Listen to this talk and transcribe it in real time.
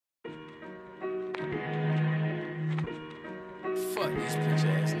Fuck these bitch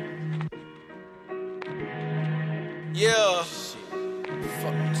ass niggas. Yeah. Shit.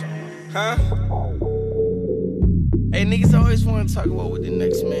 Fuck you talking about. Huh? Hey, niggas always want to talk about what the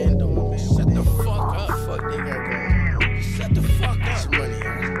next man doing, man. Shut the fuck up. Fuck they got going on. Shut the fuck up. Some money,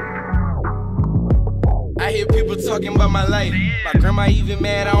 I hear people talking about my life. My grandma even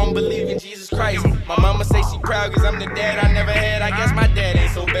mad I don't believe in Jesus Christ. My mama say she proud cause I'm the dad I never had. I guess my dad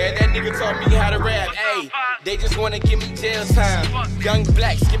ain't so bad. That nigga taught me how to rap. Ayy, they just wanna give me jail time. Young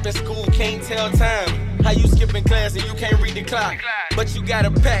black skipping school, can't tell time. How you skipping class and you can't read the clock? But you got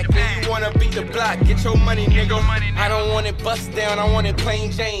a pack and you wanna beat the block. Get your money, nigga. I don't want it bust down, I want it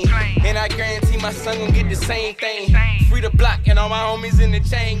plain Jane. And I guarantee my son gon' get the same thing. Free the block and all my homies in the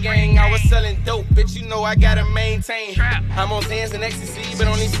chain gang. I was selling dope, bitch, you know I gotta maintain. I'm on Zans and ecstasy, but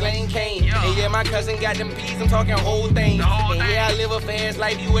only slang cane. And yeah, my cousin got them peas, I'm talking whole things. And yeah, I live a fast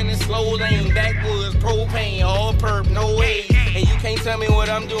life, you in the slow lane. Backwoods, propane, all perp, no way. And you can't tell me what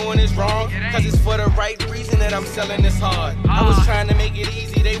I'm doing is wrong, cause it's for the right reason that I'm selling this hard. I was trying to make it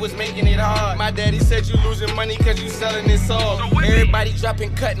easy, they was making it hard. My daddy said you losing money cause you selling this all. Everybody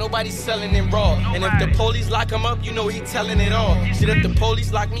dropping cut, nobody selling it raw. And if the police lock him up, you know he telling it all. Shit, if the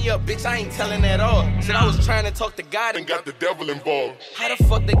police lock me up, bitch, I ain't telling at all. Shit, I was trying to talk to God and got the devil involved. How the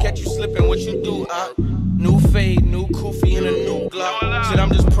fuck they catch you slipping? What you do, New fade, new kufi, and a new Glock. Shit,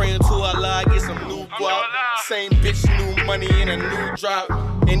 I'm just praying to Allah I get some new guap. Same bitch, new money, and a new drop.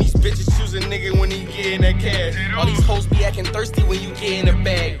 And these bitches choose a nigga when he get in that cash. All these hoes be acting thirsty when you get in the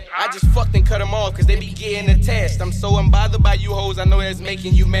bag. I just fucked and cut them off cause they be getting attached. I'm so unbothered by you hoes, I know that's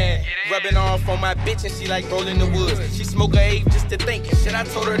making you mad. Rubbing off on my bitch and she like rolling the woods. She smoke a eight just to think and shit, I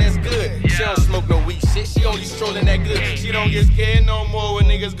told her that's good. She don't smoke no weed shit, she only strolling that good. She don't get scared no more when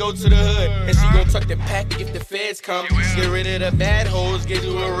niggas go to the hood. And she gon' tuck the pack if the feds come. Get rid of the bad hoes, get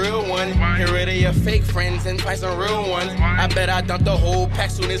you a real one. Get rid of your fake friends and find some real ones. I bet I dump the whole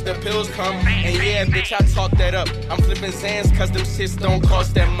pack soon as the pills come. And yeah, bitch, I talk that up. I'm flipping Zans cause them shits don't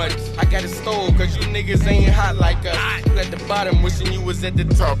cost that much. I got it stole cause you niggas ain't hot like us. You at the bottom wishing you was at the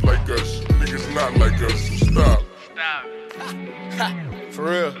top like us. Niggas not like us, so stop. Ha, for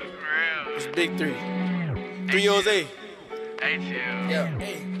real. It's Big 3. 3 O's A. Yeah,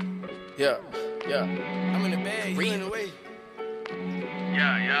 hey. Yeah. I'm in the bag, you in the way.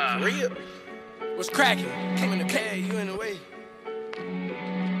 Yeah. Real. What's cracking? I'm in the bag, you in the way.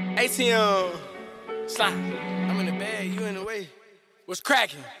 ATM. Slide. I'm in the bag, you in the way. What's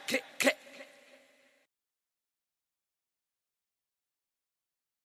cracking? Click.